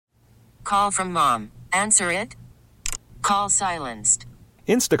Call from mom. Answer it. Call silenced.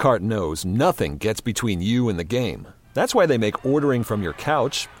 Instacart knows nothing gets between you and the game. That's why they make ordering from your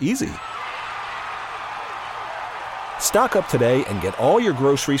couch easy. Stock up today and get all your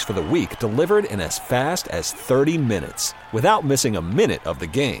groceries for the week delivered in as fast as 30 minutes without missing a minute of the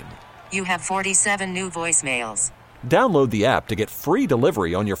game. You have 47 new voicemails. Download the app to get free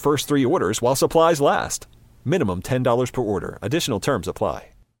delivery on your first 3 orders while supplies last. Minimum $10 per order. Additional terms apply.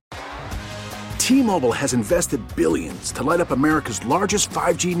 T-Mobile has invested billions to light up America's largest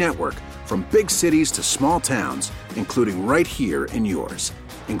 5G network, from big cities to small towns, including right here in yours.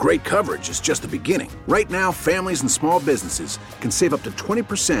 And great coverage is just the beginning. Right now, families and small businesses can save up to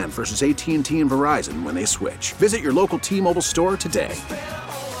 20% versus AT&T and Verizon when they switch. Visit your local T-Mobile store today.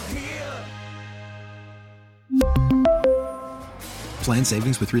 Plan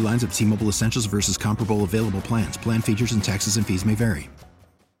savings with 3 lines of T-Mobile Essentials versus comparable available plans. Plan features and taxes and fees may vary.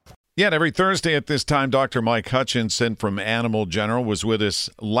 Yeah, and every Thursday at this time, Dr. Mike Hutchinson from Animal General was with us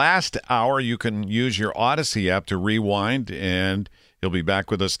last hour. You can use your Odyssey app to rewind, and he'll be back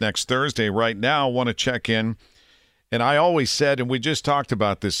with us next Thursday. Right now, I want to check in. And I always said, and we just talked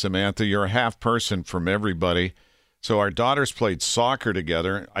about this, Samantha, you're a half person from everybody. So our daughters played soccer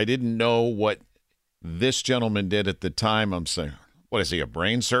together. I didn't know what this gentleman did at the time. I'm saying, what is he, a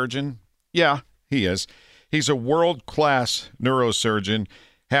brain surgeon? Yeah, he is. He's a world-class neurosurgeon.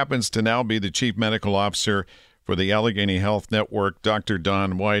 Happens to now be the chief medical officer for the Allegheny Health Network, Dr.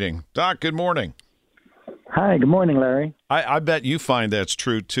 Don Whiting. Doc, good morning. Hi, good morning, Larry. I bet you find that's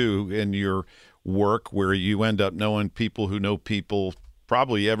true, too, in your work, where you end up knowing people who know people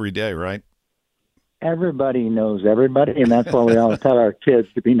probably every day, right? Everybody knows everybody, and that's why we always tell our kids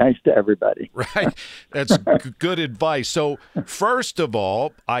to be nice to everybody. Right. That's good advice. So, first of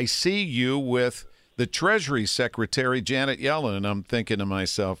all, I see you with the Treasury Secretary, Janet Yellen, and I'm thinking to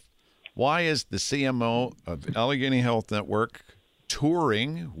myself, why is the CMO of Allegheny Health Network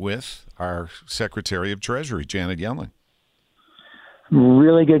touring with our Secretary of Treasury, Janet Yellen?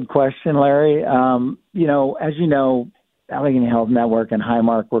 Really good question, Larry. As you know, Allegheny Health Network and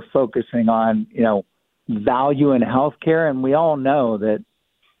Highmark, we're focusing on, value in healthcare, and we all know that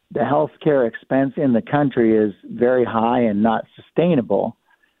the healthcare expense in the country is very high and not sustainable.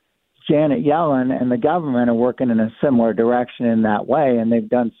 Janet Yellen and the government are working in a similar direction in that way, and they've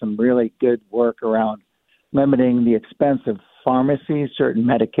done some really good work around limiting the expense of pharmacy, certain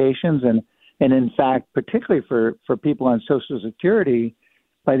medications, and in fact, particularly for people on Social Security,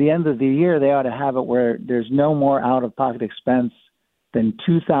 by the end of the year, they ought to have it where there's no more out-of-pocket expense than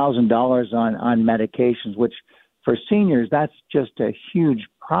 $2,000 on medications, which for seniors, that's just a huge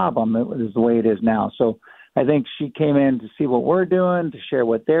problem. It is the way it is now. So I think she came in to see what we're doing, to share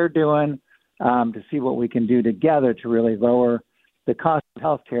what they're doing, to see what we can do together to really lower the cost of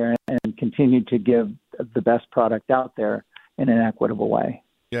healthcare and continue to give the best product out there in an equitable way.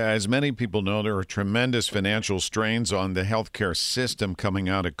 Yeah, as many people know, there are tremendous financial strains on the healthcare system coming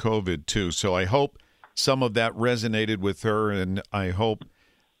out of COVID, too. So I hope some of that resonated with her, and I hope,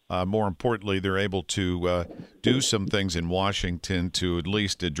 more importantly, they're able to do some things in Washington to at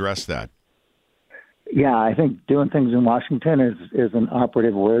least address that. Yeah, I think doing things in Washington is an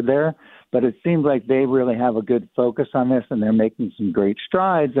operative word there, but it seems like they really have a good focus on this, and they're making some great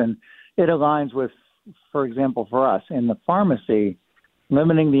strides, and it aligns with, for example, for us in the pharmacy,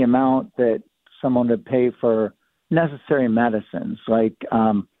 limiting the amount that someone would pay for necessary medicines like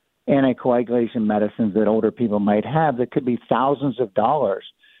anticoagulation medicines that older people might have that could be thousands of dollars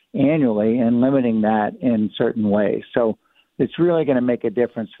annually, and limiting that in certain ways. So it's really going to make a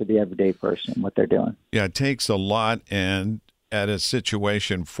difference for the everyday person, what they're doing. Yeah, it takes a lot, and at a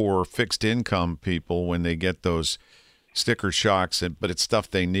situation for fixed income people when they get those sticker shocks, but it's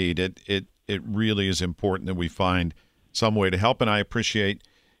stuff they need. It really is important that we find some way to help, and I appreciate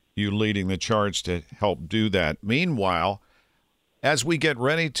you leading the charge to help do that. Meanwhile, as we get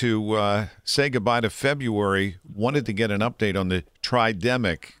ready to say goodbye to February, wanted to get an update on the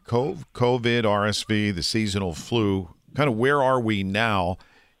tridemic, COVID, RSV, the seasonal flu. Kind of where are we now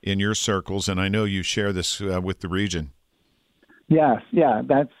in your circles? And I know you share this with the region. Yes, yeah,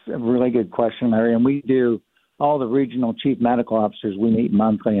 that's a really good question, Larry. And we do, all the regional chief medical officers, we meet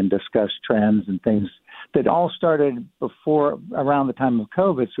monthly and discuss trends and things that all started around the time of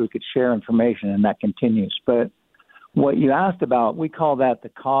COVID, so we could share information, and that continues. But what you asked about, we call that the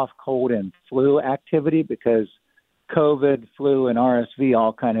cough, cold, and flu activity, because COVID, flu, and RSV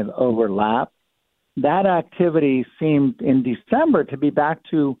all kind of overlap. That activity seemed in December to be back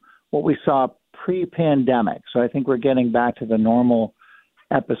to what we saw pre-pandemic. So I think we're getting back to the normal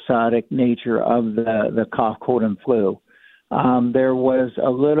episodic nature of the cough, cold, and flu. There was a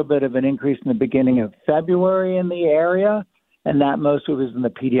little bit of an increase in the beginning of February in the area, and that mostly was in the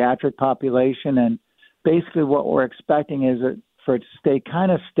pediatric population. And basically what we're expecting is for it to stay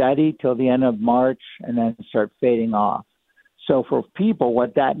kind of steady till the end of March and then start fading off. So for people,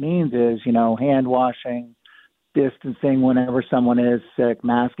 what that means is, hand washing, distancing whenever someone is sick,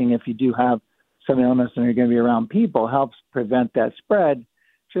 masking if you do have some illness and you're going to be around people helps prevent that spread,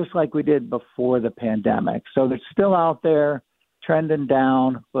 just like we did before the pandemic. So they're still out there, trending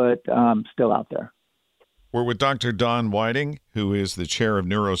down, but still out there. We're with Dr. Don Whiting, who is the chair of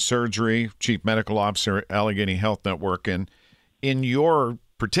neurosurgery, chief medical officer at Allegheny Health Network. And in your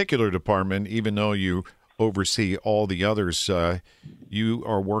particular department, even though you oversee all the others, you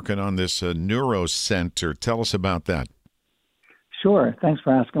are working on this neuro center. Tell us about that. Sure. Thanks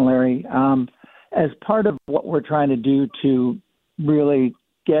for asking, Larry. As part of what we're trying to do to really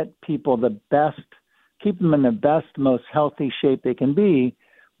get people keep them in the best, most healthy shape they can be,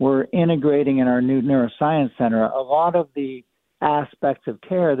 we're integrating in our new neuroscience center a lot of the aspects of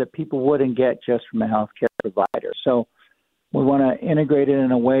care that people wouldn't get just from a healthcare provider. So we want to integrate it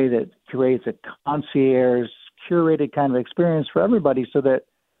in a way that creates a concierge, curated kind of experience for everybody so that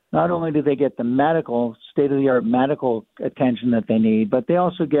not only do they get the state-of-the-art medical attention that they need, but they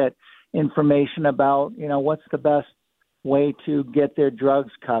also get information about, what's the best way to get their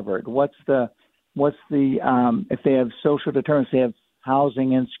drugs covered. What's the if they have social determinants, they have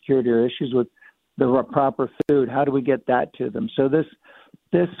housing insecurity or issues with the proper food, how do we get that to them? So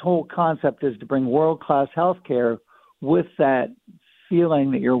this whole concept is to bring world-class healthcare with that feeling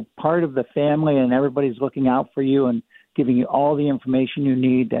that you're part of the family and everybody's looking out for you and giving you all the information you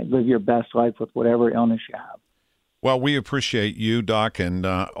need to live your best life with whatever illness you have. Well, we appreciate you, Doc, and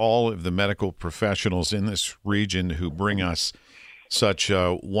all of the medical professionals in this region who bring us such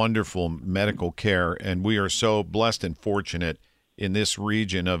wonderful medical care. And we are so blessed and fortunate in this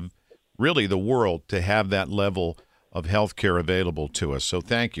region of really the world to have that level of health care available to us. So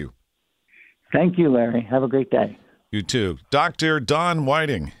thank you. Thank you, Larry. Have a great day. You too. Dr. Don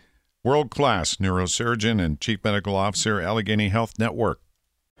Whiting, world-class neurosurgeon and chief medical officer, Allegheny Health Network.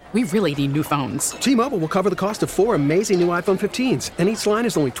 We really need new phones. T-Mobile will cover the cost of 4 amazing new iPhone 15s, and each line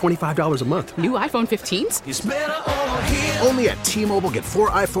is only $25 a month. New iPhone 15s? It's better over here. Only at T-Mobile, get 4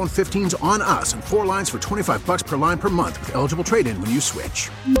 iPhone 15s on us and 4 lines for $25 per line per month with eligible trade-in when you switch.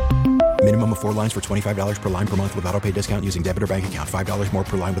 Minimum of 4 lines for $25 per line per month with autopay discount using debit or bank account. $5 more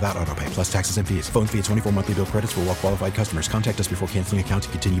per line without autopay, plus taxes and fees. Phone fee at 24 monthly bill credits for well-qualified customers. Contact us before canceling account to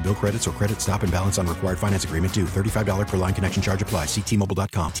continue bill credits or credit stop and balance on required finance agreement due. $35 per line connection charge applies. See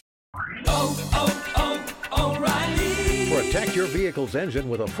T-Mobile.com. O'Reilly. Protect your vehicle's engine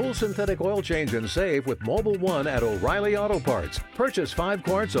with a full synthetic oil change and save with Mobile One at O'Reilly Auto Parts. Purchase 5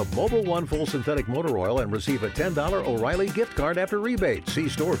 quarts of Mobile One full synthetic motor oil and receive a $10 O'Reilly gift card after rebate. See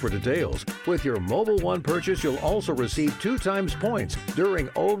store for details. With your Mobile One purchase, you'll also receive 2 times points during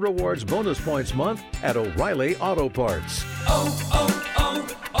O Rewards Bonus Points Month at O'Reilly Auto Parts.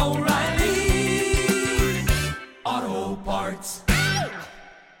 O'Reilly Auto Parts.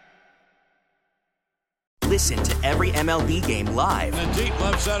 Listen to every MLB game live. In the deep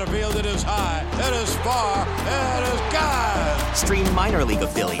left center field, it is high, it is far, it is gone. Stream minor league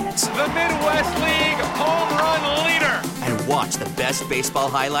affiliates. The Midwest League home run leader. And watch the best baseball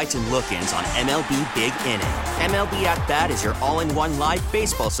highlights and look-ins on MLB Big Inning. MLB At Bat is your all-in-one live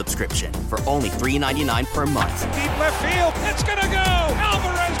baseball subscription for only $3.99 per month. Deep left field, it's gonna go.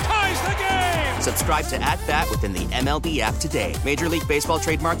 Alvarez ties the game. Subscribe to At Bat within the MLB app today. Major League Baseball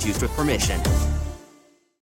trademarks used with permission.